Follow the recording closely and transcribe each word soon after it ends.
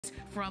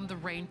from the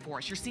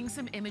rainforest. You're seeing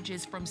some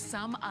images from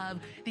some of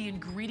the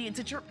ingredients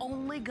that you're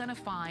only gonna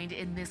find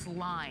in this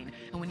line.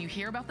 And when you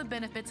hear about the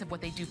benefits of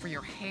what they do for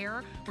your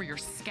hair, for your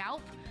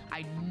scalp,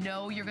 I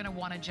know you're gonna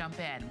wanna jump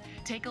in.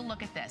 Take a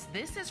look at this.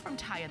 This is from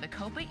Taya, the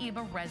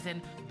Copaiba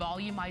Resin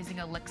Volumizing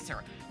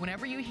Elixir.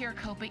 Whenever you hear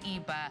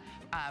Copaiba,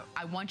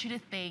 I want you to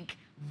think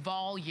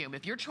volume.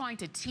 If you're trying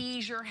to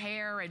tease your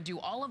hair and do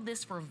all of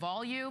this for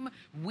volume,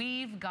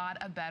 we've got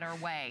a better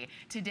way.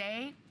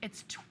 Today,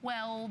 it's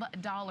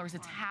 $12.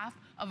 It's half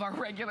of our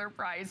regular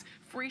price,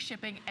 free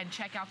shipping, and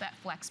check out that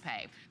flex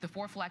pay. The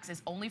 4 flex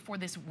is only for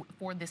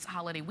this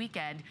holiday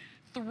weekend.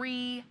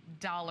 $3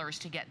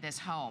 to get this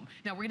home.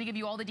 Now we're gonna give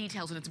you all the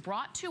details, and it's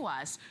brought to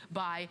us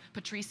by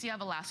Patricia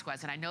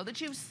Velasquez. And I know that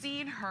you've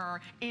seen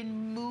her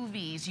in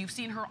movies, you've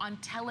seen her on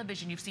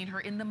television, you've seen her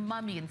in The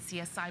Mummy and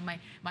CSI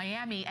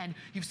Miami, and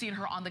you've seen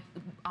her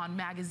on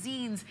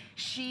magazines.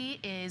 She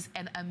is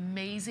an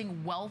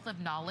amazing wealth of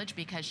knowledge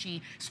because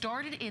she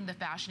started in the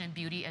fashion and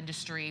beauty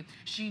industry.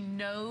 She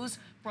knows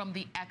from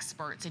the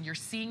experts, and you're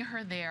seeing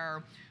her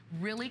there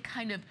really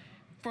kind of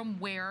from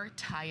where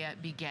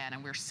Taya began.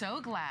 And we're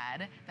so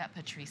glad that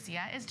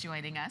Patricia is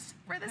joining us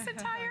for this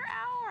entire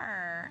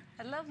hour.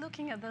 I love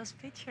looking at those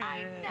pictures.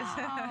 I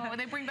know.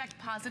 They bring back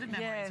positive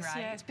memories, right?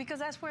 Yes, because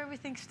that's where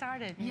everything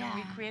started. You know,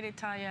 we created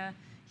Taya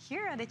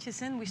here at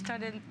HSN. We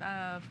started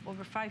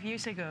over 5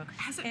 years ago.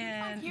 Has it been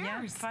 5 years?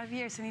 Yeah, 5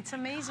 years. And it's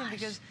amazing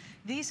because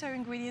these are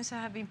ingredients that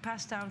have been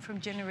passed down from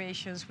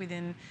generations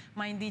within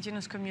my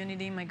indigenous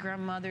community, my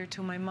grandmother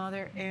to my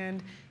mother.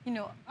 And, you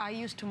know, I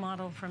used to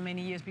model for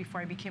many years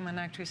before I became an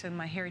actress, and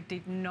my hair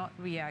did not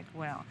react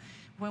well.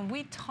 When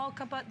we talk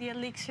about the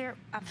elixir,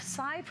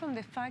 aside from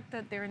the fact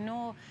that there are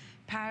no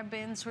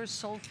parabens or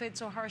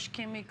sulfates or harsh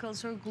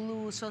chemicals or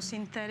glues or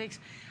synthetics,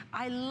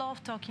 I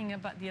love talking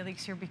about the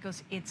elixir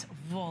because it's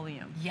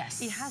volume.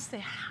 Yes. It has the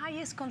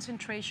highest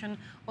concentration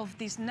of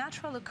this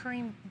natural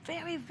occurring,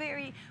 very,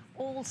 very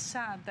old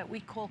sap that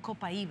we call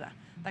Copaiba,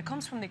 that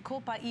comes from the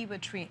Copaiba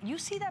tree. You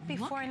see that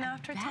before and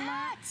after,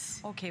 Tamara?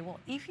 Okay, well,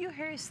 if your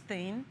hair is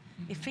thin,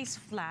 if it's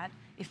flat,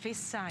 if it's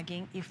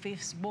sagging, if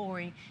it's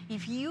boring,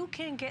 if you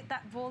can get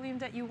that volume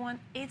that you want,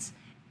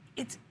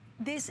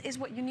 this is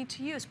what you need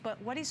to use. But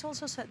what is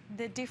also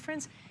the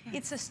difference?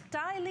 It's a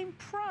styling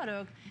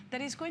product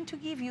that is going to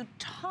give you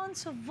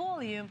tons of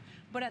volume,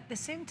 but at the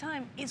same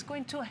time, it's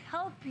going to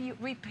help you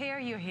repair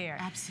your hair.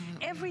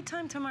 Absolutely. Every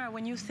time, Tamara,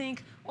 when you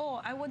think,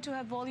 oh, I want to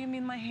have volume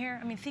in my hair,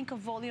 I mean, think of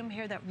volume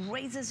hair that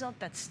raises up,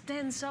 that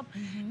stands up,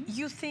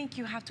 you think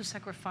you have to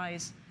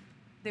sacrifice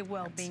the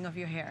well-being of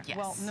your hair. Yes.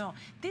 Well, no.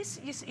 This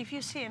is, if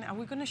you see, and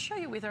we're going to show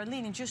you with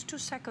Arlene in just 2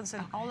 seconds,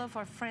 and all of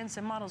our friends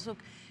and models, look,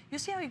 you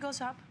see how it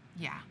goes up?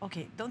 Yeah.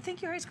 Okay, don't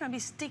think your hair is going to be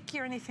sticky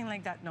or anything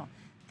like that. No.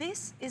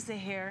 This is the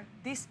hair.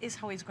 This is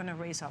how it's going to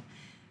raise up.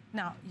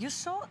 Now, you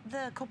saw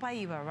the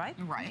Copaiba, right?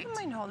 Right. Do you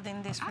mind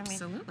holding this for me?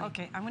 Absolutely.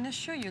 Okay, I'm going to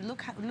show you.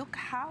 Look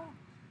how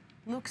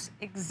looks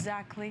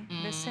exactly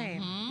the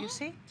same. You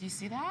see? Do you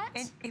see that?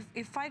 And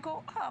if I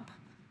go up,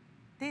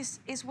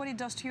 this is what it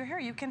does to your hair.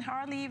 You can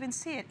hardly even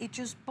see it. It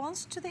just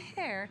bonds to the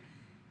hair,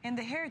 and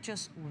the hair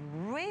just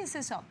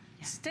raises up,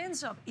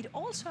 stands up. It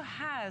also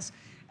has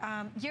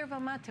yerba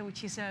mate,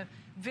 which is a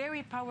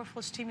very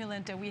powerful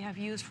stimulant that we have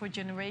used for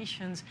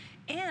generations,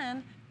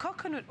 and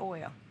coconut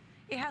oil.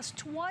 It has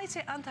twice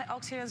the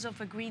antioxidants of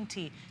a green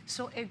tea.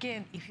 So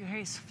again, if your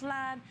hair is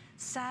flat,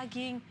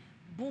 sagging,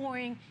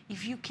 boring,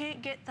 if you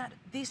can't get that,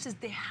 this is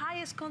the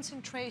highest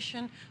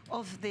concentration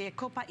of the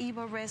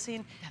Copaiba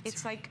resin.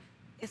 It's like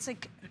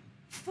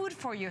food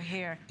for your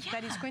hair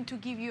that is going to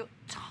give you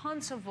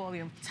tons of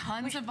volume.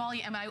 Tons of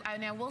volume.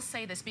 And I will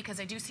say this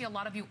because I do see a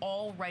lot of you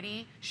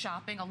already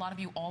shopping, a lot of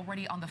you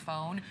already on the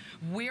phone.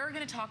 We're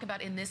going to talk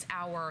about in this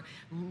hour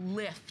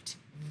lift,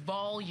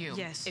 volume.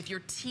 Yes. If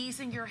you're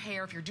teasing your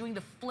hair, if you're doing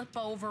the flip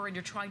over and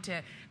you're trying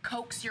to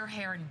coax your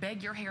hair and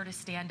beg your hair to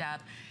stand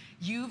up,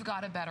 you've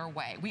got a better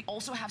way. We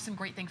also have some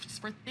great things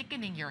for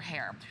thickening your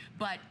hair.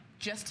 But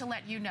just to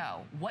let you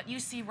know, what you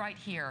see right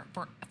here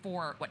for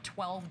what,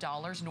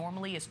 $12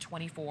 normally is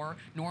 $24,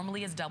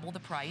 normally is double the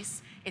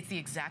price. It's the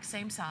exact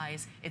same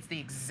size, it's the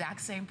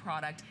exact same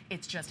product,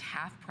 it's just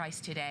half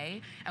price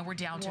today, and we're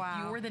down to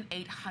fewer than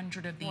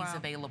 800 of these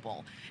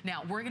available.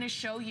 Now, we're gonna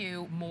show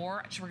you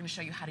more, we're gonna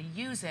show you how to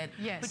use it,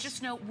 but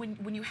just know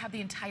when you have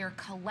the entire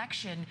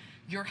collection,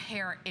 your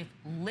hair, if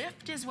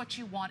lift is what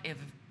you want, if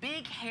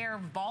big hair,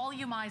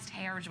 volumized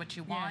hair is what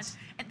you want,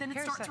 and then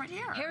it starts right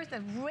here. Hair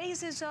that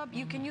raises up,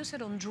 you can use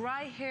it on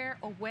dry hair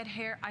or wet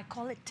hair. I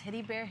call it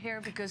teddy bear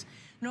hair because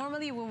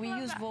normally when we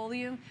use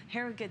volume,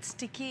 hair gets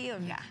sticky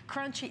and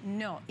crunchy.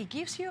 No, it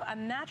gives you a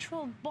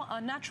natural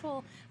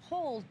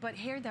hold, but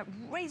hair that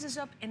raises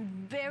up and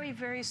very,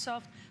 very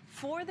soft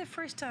for the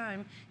first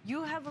time,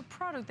 you have a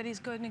product that is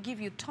going to give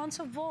you tons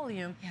of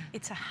volume. Yeah.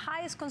 It's the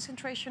highest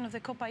concentration of the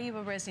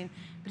Copaiba resin,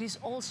 but it's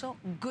also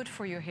good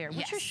for your hair.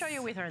 Would you show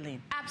you with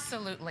Arlene?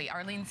 Absolutely.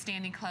 Arlene's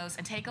standing close,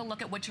 and take a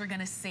look at what you're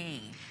going to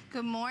see.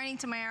 Good morning,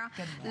 Tamara.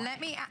 Good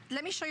morning.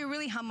 Let me show you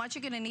really how much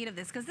you're going to need of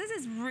this, because this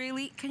is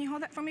really, can you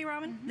hold that for me,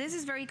 Robin? This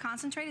is very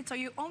concentrated, so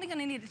you're only going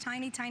to need a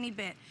tiny, tiny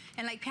bit.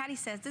 And like Patty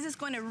says, this is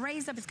going to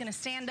raise up, it's going to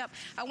stand up.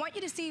 I want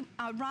you to see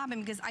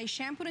Robin, because I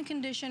shampooed and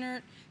conditioned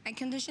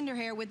her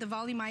hair with the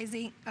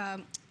volumizing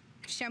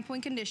shampoo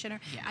and conditioner.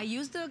 Yeah. I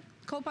used the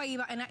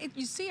Copaiba, and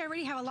you see I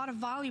already have a lot of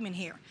volume in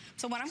here.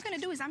 So what I'm going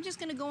to do is I'm just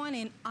going to go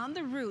on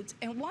the roots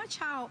and watch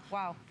how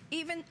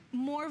even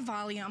more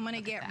volume I'm going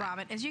to get,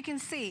 Robin. As you can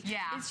see,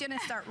 it's going to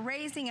start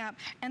raising up.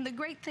 And the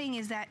great thing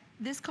is that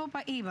this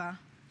Copaiba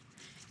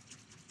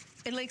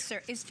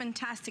Elixir is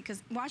fantastic,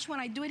 because watch when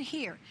I do it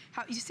here.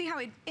 You see how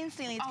it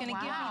instantly is going to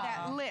give me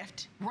that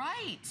lift.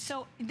 Right.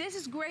 So this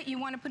is great. You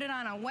want to put it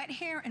on wet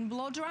hair and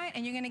blow dry it,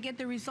 and you're going to get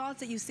the results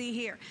that you see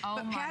here.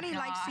 But Patty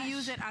likes to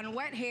use it on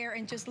wet hair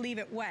and just leave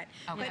it wet.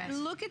 Okay. But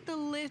look at the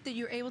lift that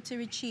you're able to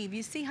achieve.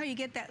 You see how you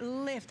get that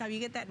lift, how you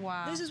get that.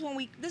 Wow. This is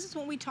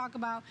what we talk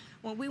about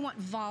when we want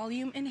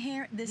volume in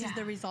hair. This is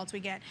the results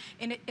we get.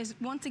 And it is,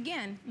 once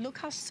again, look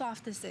how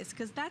soft this is,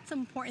 because that's the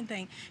important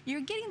thing.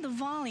 You're getting the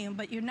volume,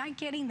 but you're not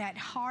getting that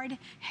hard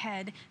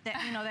head that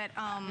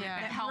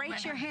that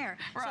breaks your hair.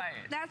 Right.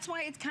 So that's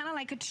why it's kind of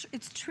like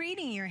it's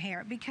treating your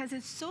hair, because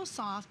it's so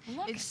soft,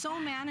 it's so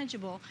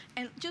manageable,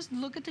 and just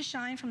look at the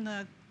shine from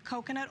the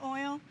coconut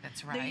oil.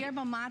 That's right. The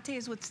yerba mate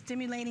is what's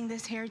stimulating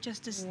this hair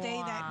just to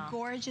stay that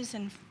gorgeous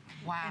and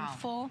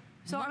full.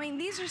 So I mean,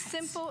 these are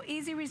simple,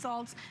 easy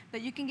results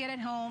that you can get at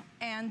home,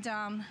 and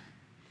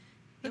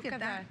Look at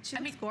that. She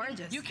looks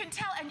gorgeous. You can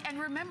tell, and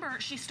remember,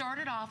 she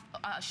started off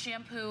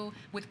shampoo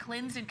with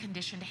cleansed and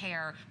conditioned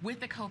hair with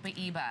the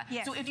Copaiba.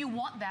 Yes. So if you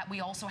want that, we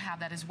also have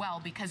that as well,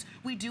 because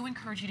we do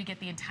encourage you to get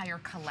the entire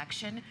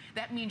collection.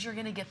 That means you're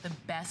gonna get the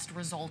best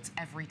results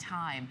every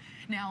time.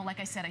 Now, like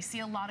I said, I see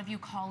a lot of you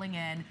calling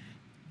in.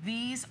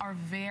 These are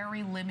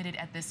very limited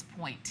at this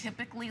point.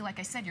 Typically, like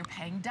I said, you're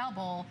paying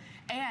double,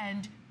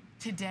 and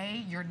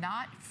today, you're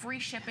not free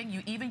shipping.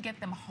 You even get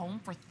them home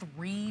for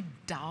 $3.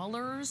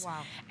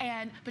 Wow.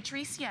 And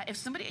Patricia, if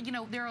somebody,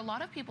 there are a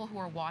lot of people who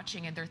are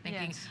watching and they're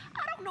thinking,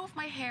 I don't know if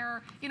my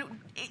hair,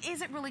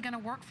 is it really gonna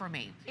work for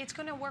me? It's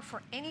gonna work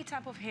for any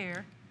type of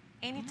hair,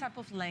 any type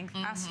of length,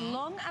 as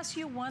long as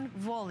you want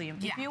volume.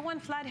 If you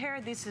want flat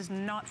hair, this is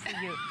not for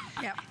you.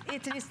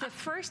 It is the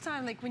first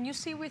time, like when you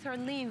see with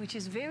Arlene, which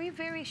is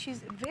she's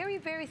very,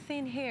 very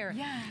thin hair.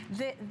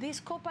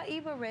 This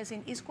Copaiba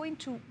resin is going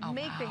to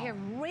make the hair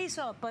raise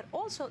up, but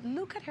also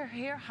look at her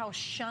hair, how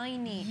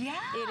shiny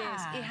it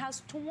is. It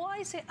has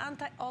twice the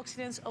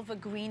antioxidants of a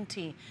green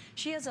tea.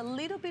 She has a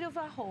little bit of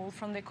a hold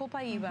from the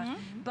Copaiba,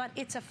 but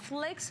it's a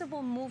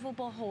flexible,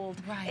 movable hold,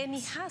 and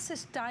it has a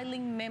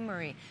styling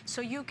memory.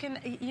 So you can,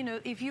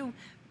 if you,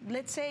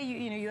 let's say,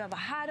 you have a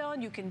hat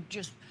on, you can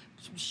just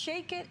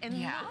shake it, and,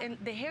 and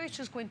the hair is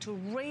just going to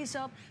raise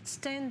up,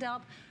 stand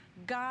up.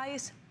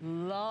 Guys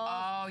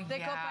love the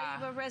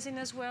Copaiba resin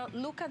as well.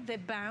 Look at the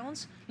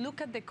bounce,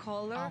 look at the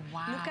color,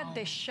 look at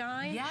the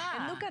shine,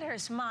 and look at her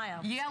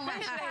smile. Yeah, look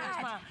at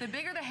that. The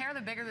bigger the hair,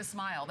 the bigger the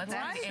smile. That's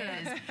what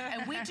it is.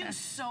 And we do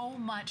so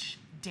much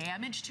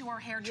damage to our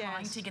hair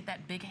trying to get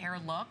that big hair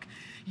look.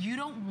 You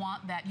don't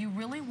want that. You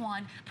really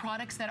want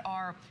products that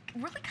are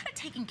really kind of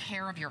taking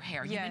care of your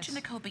hair. You mentioned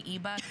the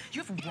Copaiba.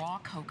 You have raw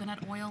coconut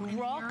oil in here.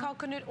 Raw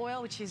coconut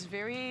oil, which is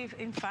very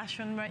in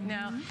fashion right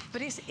now.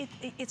 But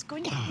it's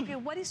going to give you,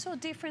 what is so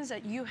different is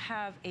that you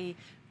have a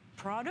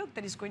product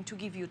that is going to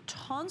give you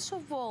tons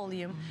of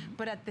volume,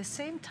 but at the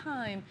same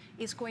time,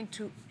 it's going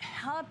to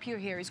help your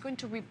hair. It's going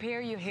to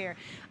repair your hair.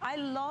 I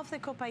love the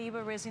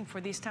Copaiba resin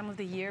for this time of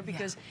the year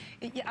because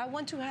I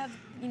want to have,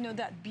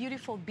 that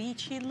beautiful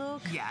beachy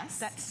look. Yes.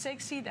 That's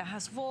sexy, that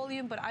has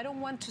volume, but I don't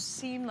want to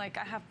seem like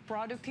I have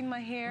product in my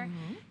hair.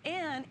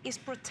 And it's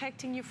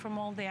protecting you from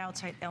all the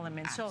outside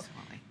elements. Absolutely.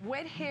 So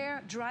wet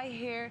hair, dry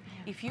hair,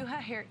 if you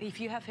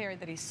have hair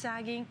that is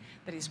sagging,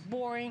 that is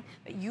boring,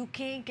 that you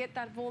can't get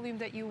that volume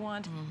that you want,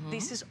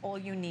 this is all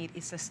you need.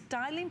 It's a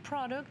styling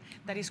product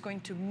that is going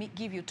to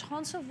give you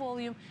tons of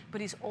volume,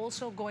 but is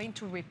also going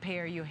to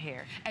repair your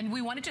hair. And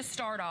we wanted to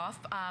start off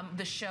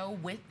the show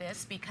with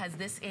this because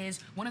this is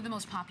one of the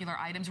most popular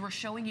items. We're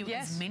showing you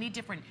as many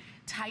different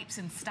types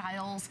and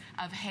styles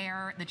of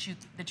hair that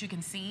you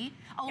can see.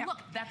 Oh,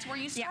 look, that's where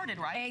you started,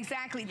 right?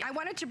 Exactly. I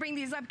wanted to bring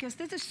these up because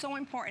this is so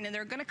important, and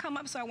they're going to come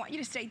up, so I want you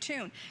to stay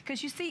tuned.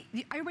 Because you see,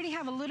 I already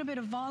have a little bit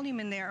of volume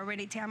in there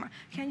already, Tamara.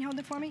 Can you hold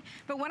it for me?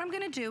 But what I'm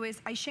going to do is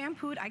I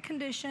shampooed, I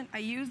conditioned, I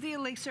used the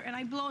elixir, and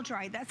I blow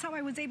dried. That's how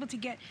I was able to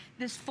get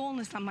this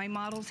fullness on my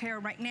model's hair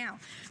right now.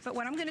 But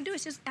what I'm going to do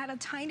is just add a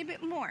tiny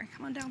bit more.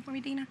 Come on down for me,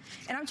 Dina.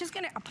 And I'm just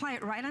going to apply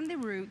it right on the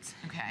roots.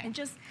 And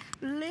just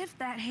lift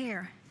that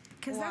hair.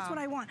 Because that's what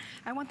I want.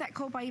 I want that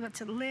Copaiba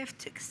to lift,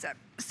 to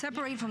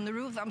separate from the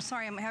roof. I'm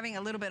sorry, I'm having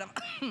a little bit of...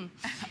 No,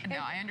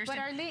 I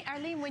understand. But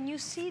Arlene, when you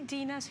see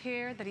Dina's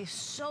hair that is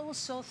so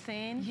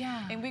thin,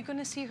 and we're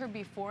gonna see her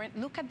before,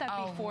 look at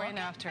that before and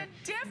after.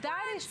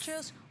 That is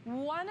just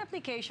one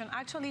application,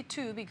 actually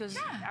two, because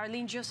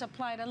Arlene just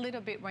applied a little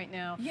bit right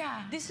now.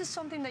 This is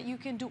something that you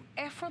can do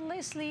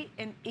effortlessly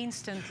and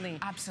instantly.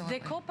 Absolutely.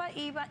 The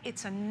Copaiba,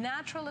 it's a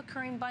natural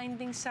occurring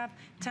binding sap.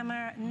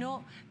 Tamara,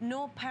 no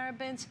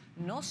parabens,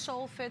 no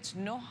sulfates,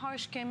 no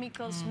harsh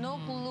chemicals, no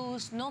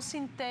glues, no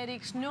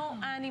synthetics, no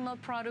animal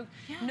product,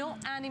 no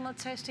animal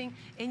testing,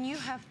 and you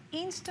have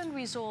instant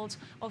results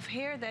of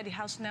hair that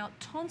has now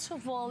tons of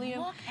volume.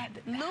 Look at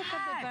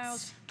the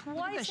bounce.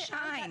 Twice the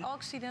shine.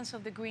 Antioxidants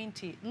of the green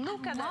tea.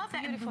 Look at that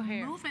beautiful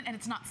hair. Movement, and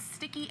it's not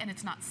sticky, and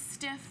it's not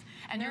stiff,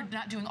 and you're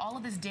not doing all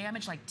of this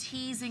damage like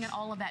teasing and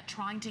all of that,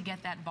 trying to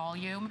get that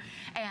volume.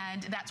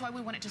 And that's why we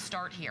wanted to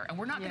start here. And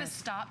we're not going to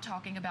stop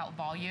talking about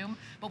volume,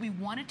 but we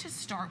wanted to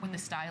start with the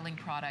styling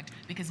product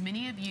because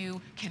many of you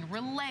can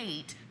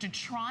relate to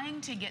trying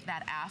to get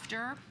that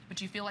after, but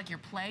you feel like you're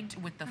plagued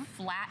with the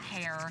flat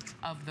hair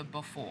of the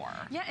before.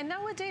 Yeah, and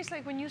nowadays,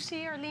 like when you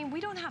see Arlene,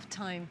 we don't have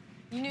time.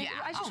 You know,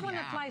 I just want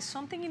to apply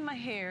something in my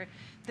hair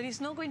that is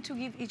not going to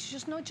give, it's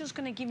just not just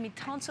going to give me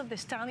tons of the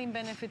styling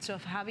benefits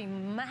of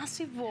having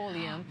massive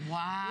volume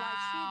like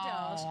she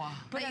does,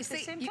 but at the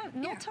same time,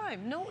 no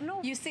time,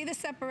 no. You see the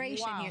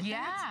separation here.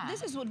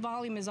 This is what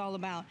volume is all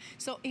about.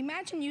 So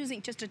imagine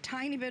using just a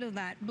tiny bit of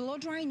that, blow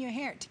drying your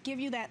hair to give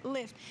you that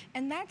lift,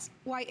 and that's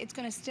why it's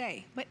going to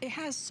stay. But it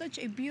has such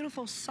a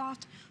beautiful,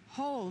 soft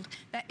hold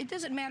that it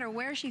doesn't matter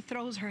where she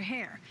throws her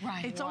hair.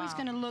 It's always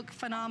going to look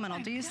phenomenal.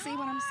 Do you see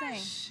what I'm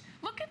saying?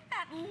 Look at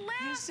that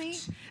lift. You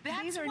see?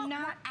 That's These are what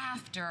not we're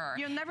after.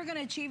 You're never going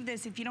to achieve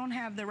this if you don't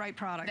have the right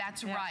product.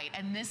 That's right.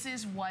 And this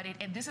is what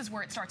and this is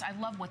where it starts. I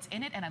love what's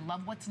in it and I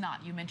love what's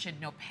not. You mentioned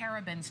no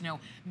parabens,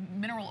 no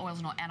mineral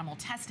oils, no animal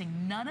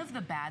testing, none of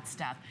the bad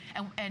stuff.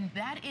 And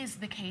that is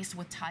the case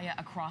with Taya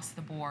across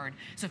the board.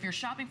 So if you're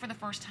shopping for the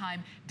first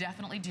time,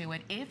 definitely do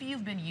it. If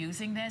you've been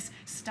using this,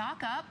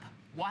 stock up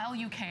while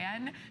you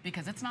can,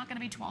 because it's not going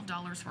to be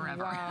 $12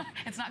 forever.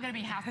 It's not going to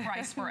be half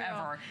price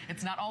forever.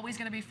 It's not always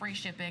going to be free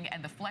shipping,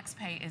 and the flex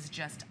pay is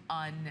just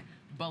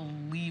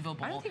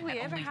unbelievable. I don't think we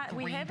ever had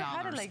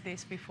it like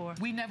this before.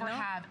 We never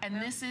have, and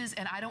this is,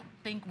 and I don't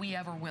think we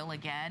ever will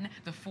again.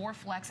 The 4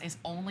 Flex is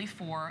only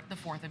for the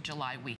 4th of July week.